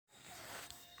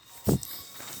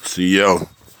CEO,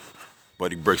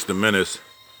 buddy Bryckz The Menace.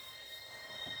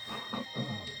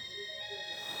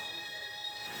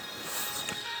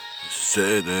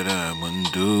 Said that I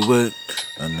wouldn't do it.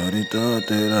 I know they thought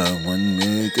that I wouldn't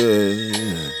make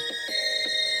it.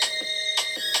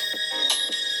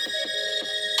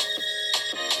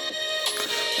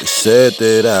 They said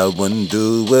that I wouldn't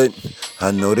do it.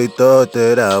 I know they thought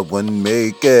that I wouldn't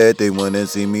make it. They wanna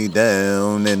see me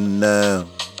down and out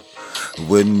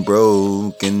with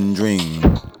broken dreams.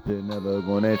 You're never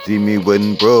gonna see me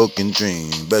with broken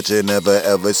dreams. Bet you never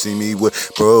ever see me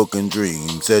with broken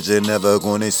dreams. Said you're never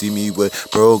gonna see me with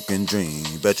broken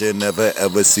dreams. Bet you never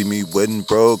ever see me with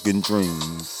broken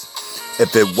dreams.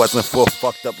 If it wasn't for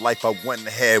fucked up life, I wouldn't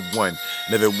have one.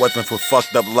 And if it wasn't for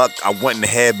fucked up luck, I wouldn't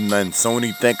have none. So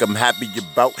only thing I'm happy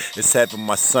about is having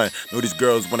my son. Know these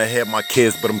girls wanna have my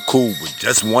kids, but I'm cool with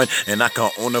just one. And I can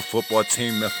own a football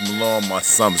team and from along my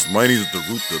sons. Money's the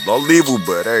root of all evil,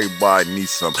 but everybody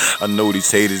needs some. I know these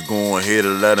haters going here to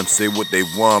let them say what they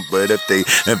want, but if they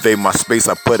invade my space,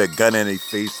 I put a gun in their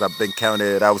face. I've been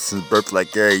counted out since birth,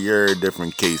 like every year a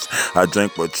different case. I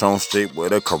drink Patron straight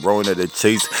with a Corona to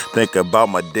chase. Think about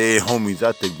my dead homies,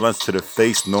 I take blunts to the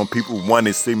face. Knowing people want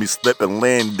to see me slip and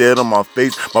land dead on my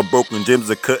face. My broken gems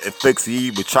I couldn't fix, he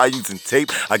even try using tape.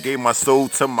 I gave my soul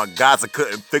to my guys, I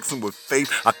couldn't fix them with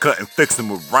faith. I couldn't fix them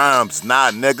with rhymes,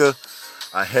 nah nigga.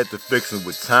 I had to fix them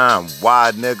with time,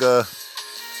 why nigga?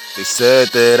 They said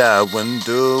that I wouldn't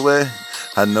do it.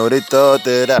 I know they thought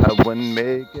that I wouldn't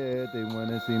make it. They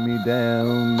wanna see me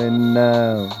down and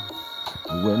out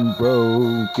with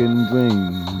broken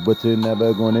dreams, but you're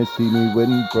never gonna see me with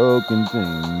broken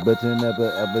dreams. But you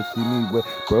never ever see me with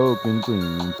broken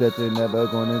dreams. That you're never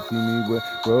gonna see me with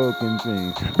broken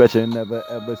dreams. Bet you never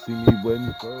ever see me with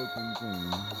broken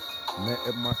dreams. Man,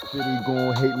 if my city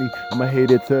gon' hate me, I'ma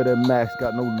hate it to the max.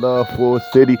 Got no love for a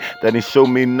city that ain't show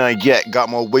me none yet. Got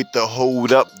more weight to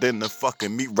hold up than the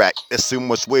fucking meat rack. There's too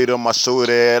much weight on my shoulder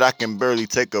that I can barely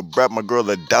take a breath. My girl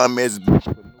a dumbass bitch,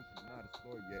 but no, she's not a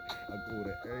star yet. I go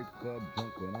to every club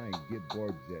drunk, but I ain't get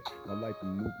barbed yet. My life is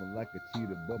moving like a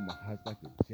cheetah, but my heart's like a jet.